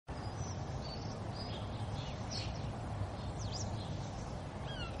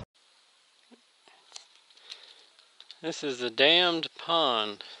This is a dammed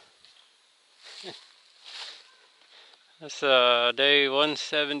pond. That's day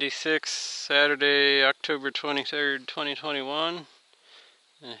 176, Saturday, October 23rd, 2021,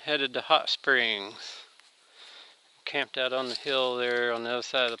 and headed to Hot Springs. Camped out on the hill there on the other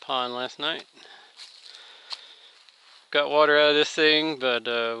side of the pond last night. Got water out of this thing, but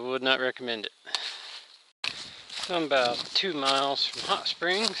would not recommend it. So I'm about 2 miles from Hot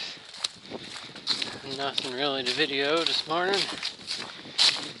Springs. Nothing really to video this morning.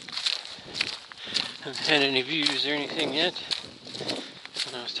 Haven't had any views or anything yet.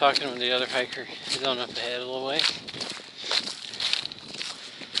 And I was talking with the other hiker. He's on up ahead a little way.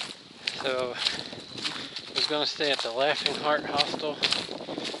 So I was going to stay at the Laughing Heart Hostel.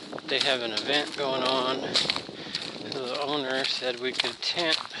 They have an event going on. So the owner said we could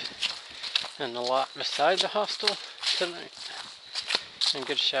tent in the lot beside the hostel tonight and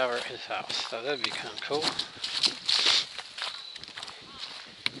get a shower at his house. So that'd be kind of cool.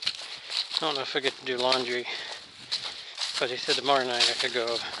 I don't know if I get to do laundry, but he said tomorrow night I could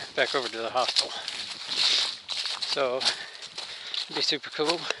go back over to the hostel. So it'd be super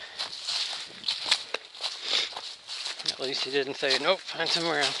cool. At least he didn't say, nope, find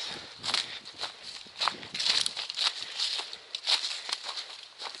somewhere else.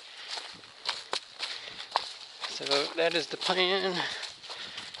 So that is the plan.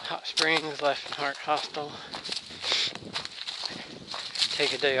 Hot Springs, Laughing Heart Hostel.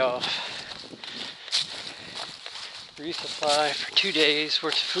 Take a day off. Resupply for 2 days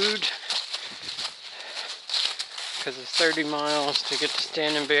worth of food. Because it's 30 miles to get to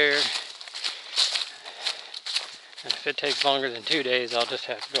Standing Bear. And if it takes longer than 2 days, I'll just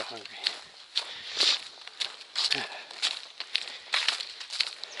have to go hungry.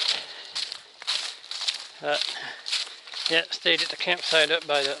 Yeah, stayed at the campsite up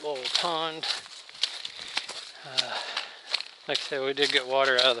by that little pond. Like I said, we did get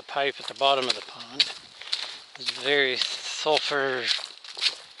water out of the pipe at the bottom of the pond. It was very sulfur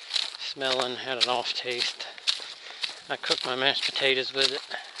smelling, had an off taste. I cooked my mashed potatoes with it.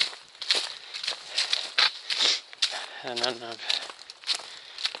 And then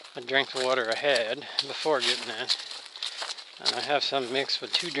I drank the water I had before getting that. And I have some mixed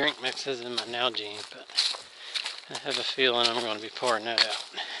with 2 drink mixes in my Nalgene, but I have a feeling I'm going to be pouring that out.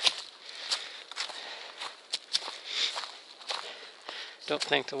 Don't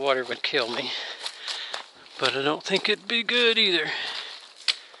think the water would kill me, but I don't think it'd be good either.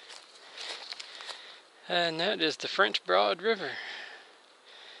 And that is the French Broad River.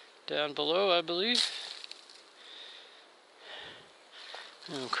 Down below, I believe.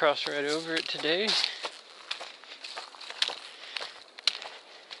 I'll cross right over it today.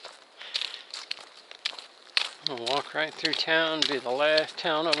 I'll walk right through town, be the last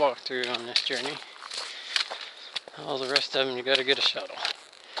town I walk through on this journey. All the rest of them you gotta get a shuttle.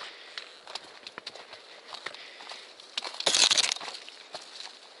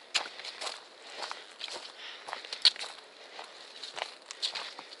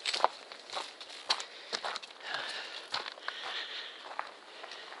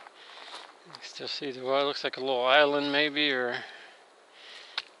 You can still see the water, looks like a little island maybe, or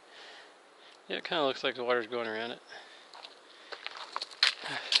yeah, it kind of looks like the water's going around it.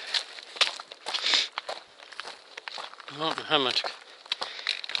 I don't know how much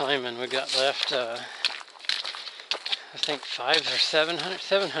climbing we got left. I think 500 or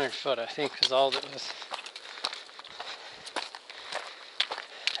 700 foot I think is all that was.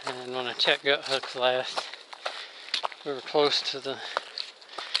 And when I checked gut hooks last, we were close to the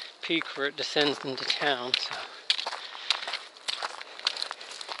peak where it descends into town. So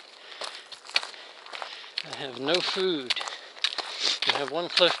I have no food. I have 1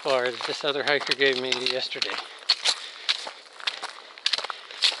 Cliff Bar that this other hiker gave me yesterday.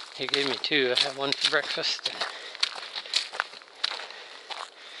 He gave me 2. I had 1 for breakfast.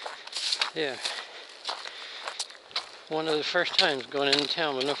 Yeah. One of the first times going into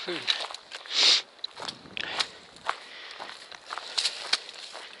town with no food.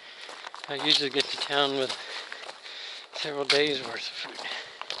 I usually get to town with several days worth of food.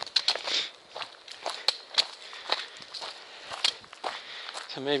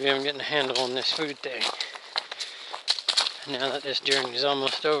 So maybe I'm getting a handle on this food thing. Now that this journey is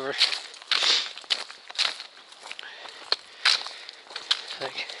almost over.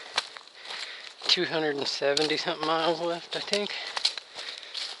 Like 270 something miles left, I think.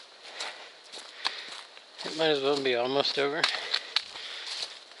 It might as well be almost over.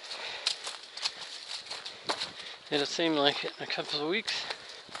 It'll seem like it in a couple of weeks.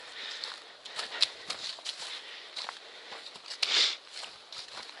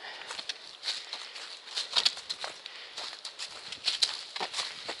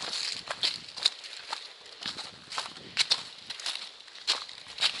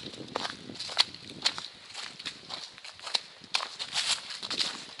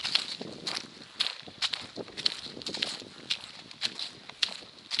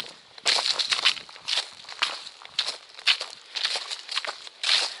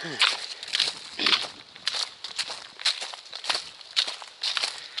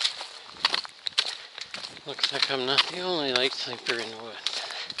 Looks like I'm not the only light sleeper in the woods.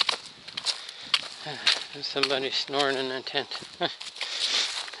 There's somebody snoring in their tent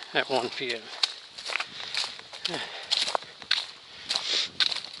at 1 p.m.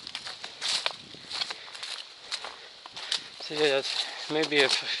 So yeah, that's maybe a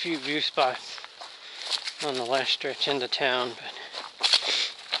few view spots on the last stretch into town, but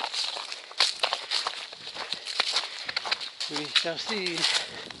we shall see.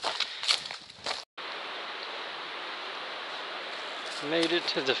 Made it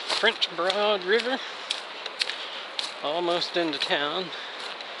to the French Broad River, almost into town.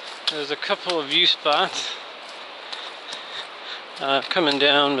 There's a couple of view spots coming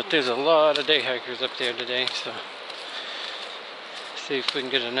down, but there's a lot of day hikers up there today, so see if we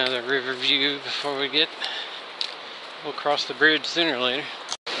can get another river view before we'll cross the bridge sooner or later.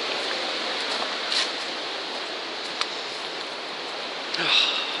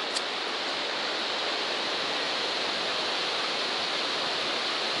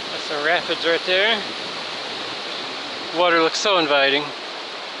 That's the rapids right there. Water looks so inviting.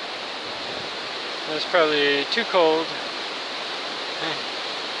 It's probably too cold.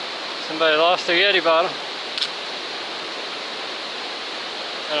 Somebody lost their Yeti bottle.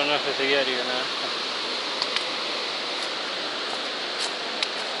 I don't know if it's a Yeti or not.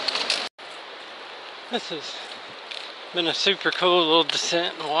 This has been a super cool little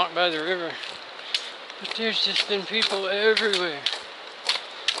descent and walk by the river. But there's just been people everywhere.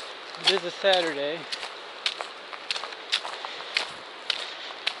 It is a Saturday.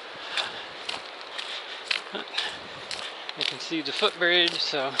 You can see the footbridge,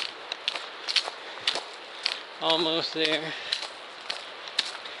 so almost there.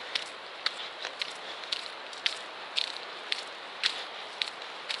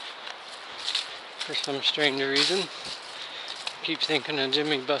 For some strange reason, I keep thinking of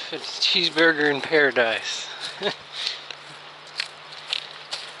Jimmy Buffett's Cheeseburger in Paradise.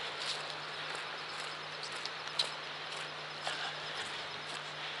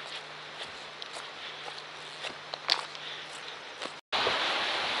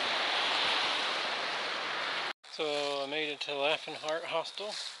 So I made it to Laughing Heart Hostel,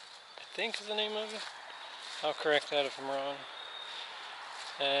 I think is the name of it. I'll correct that if I'm wrong.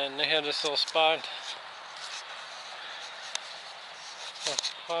 And they have this little spot. The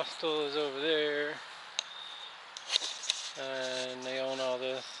hostel is over there, and they own all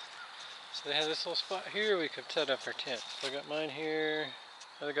this. So they have this little spot here we could set up our tent. So I got mine here,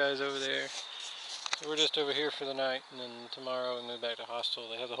 other guy's over there. So we're just over here for the night, and then tomorrow we move back to hostel.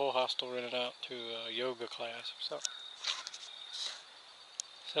 They have the whole hostel rented out to a yoga class or something.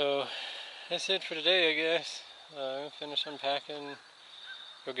 So that's it for today, I guess. Finish unpacking,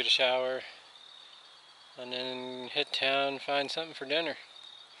 go get a shower, and then hit town, find something for dinner.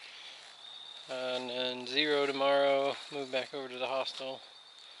 And then 0 tomorrow, move back over to the hostel,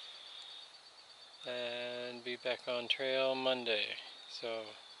 and be back on trail Monday. So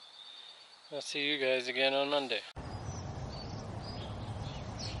I'll see you guys again on Monday.